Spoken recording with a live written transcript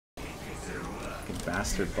Fucking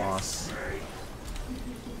bastard boss.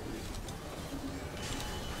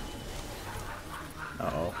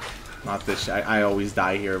 Uh-oh. Not this shit. I always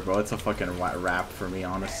die here, bro. It's a fucking wrap for me,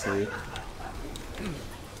 honestly.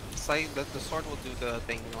 It's like the sword will do the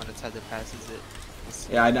thing when its head passes it.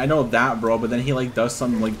 Yeah, I know that, bro, but then he, like, does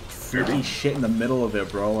some, like, freaky shit in the middle of it,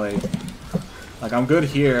 bro. Like I'm good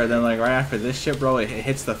here, then, like, right after this shit, bro, it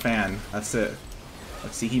hits the fan. That's it.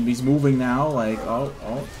 Let's see, he's moving now, like, oh,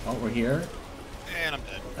 we're here. And I'm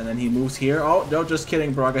dead. And then he moves here. Oh, no, just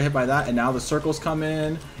kidding, bro. I got hit by that. And now the circles come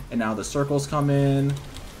in. And now the circles come in.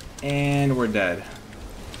 And we're dead.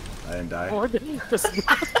 I didn't die.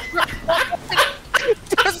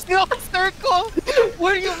 There's no circle!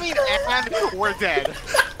 What do you mean, and we're dead?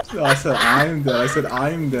 No, I said I'm dead. I said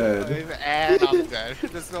I'm dead. And I'm dead.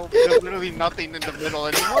 There's literally nothing in the middle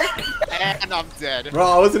anymore. And I'm dead. Bro,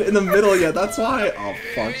 I wasn't in the middle yet. That's why. Oh,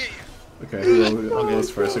 fuck. Okay, who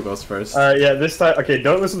goes first? Who goes first? Yeah, this time. Okay,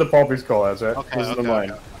 don't listen to Poppy's callouts, right? Okay, listen to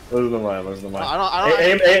mine. Listen to mine. Listen to mine. I don't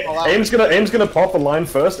Aim's gonna pop the line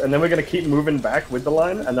first, and then we're gonna keep moving back with the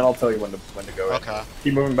line, and then I'll tell you when to go. Okay.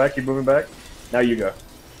 Keep moving back. Keep moving back. Now you go.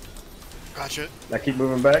 Gotcha. Now keep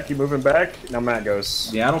moving back. Keep moving back. Now Matt goes.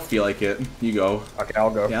 Yeah, I don't feel like it. You go. Okay, I'll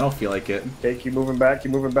go. Yeah, I don't feel like it. Okay, keep moving back.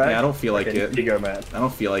 Keep moving back. Yeah, I don't feel like okay, it. You go, Matt. I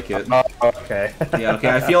don't feel like it. Okay. Yeah,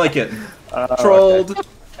 okay, I feel like it. Trolled. Okay.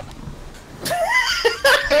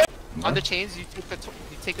 On the chains, you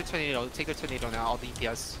take a tornado. Take a tornado now. All the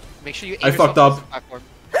DPS. Make sure you. I fucked up.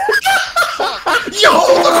 Yo,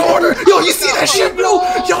 the corner! Yo, you see that shit, bro?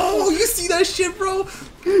 Yo, you see that shit, bro?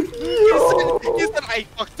 You said I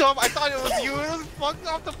fucked up. I thought it was you. It was fucked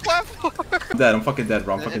off the platform. I'm dead. I'm fucking dead,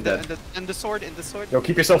 bro. I'm fucking dead. And the sword. Yo,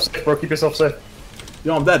 keep yourself safe, bro. Keep yourself safe.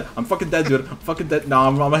 Yo, I'm dead. I'm fucking dead, dude. I'm fucking dead. No,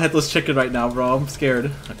 I'm a headless chicken right now, bro. I'm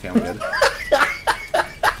scared. Okay, I'm good.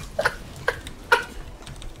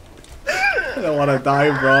 I don't want to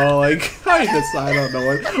die, bro. Like, I don't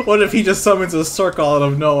know. What if he just summons a circle out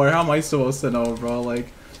of nowhere? How am I supposed to know, bro?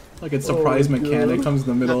 Like it's surprise mechanic comes in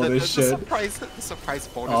the middle of this shit. The surprise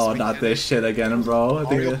bonus. Oh, not this shit again, bro. I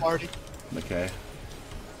think Mario Party. Okay.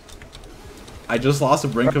 I just lost a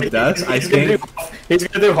brink of death. I think he's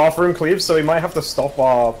gonna do half room cleaves, so we might have to stop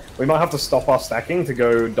our stacking to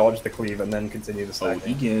go dodge the cleave and then continue the stacking. Oh,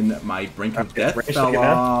 Egan, my brink of death range fell chicken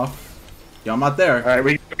off. Yo, I'm not there. Alright,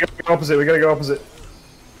 we gotta go opposite, we gotta go opposite.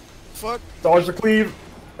 Fuck. Dodge the cleave.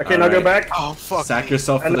 Okay, now go back. Oh, fuck. Sack me.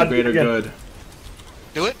 yourself for And the then greater again. good.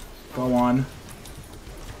 Do it. Go on.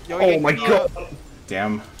 Yo, Oh my god.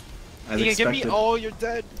 Damn. As You can give me. expected. Oh, you're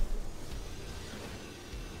dead.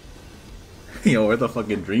 Yo, we're the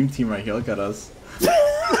fucking dream team right here. Look at us.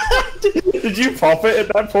 Did you pop it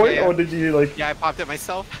at that point, Yeah. or did you like? Yeah, I popped it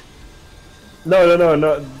myself.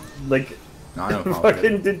 No. Like, No, I don't pop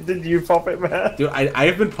fucking it. did you pop it, man? Dude,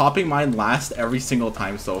 I've been popping mine last every single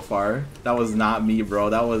time so far. That was not me, bro.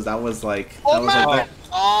 That was like Oh man!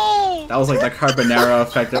 Oh! that was like the Carbonara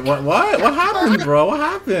effect. What happened, bro? What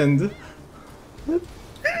happened?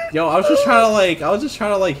 Yo, I was just trying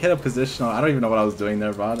to hit a positional. I don't even know what I was doing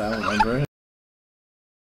there, bro. I don't remember.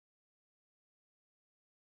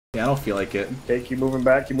 Yeah, I don't feel like it. Okay, keep moving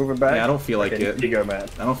back. Keep moving back. Yeah, I don't feel like okay, it. You go, man.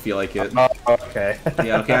 I don't feel like it. Okay.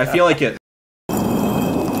 Yeah, okay, I feel like it.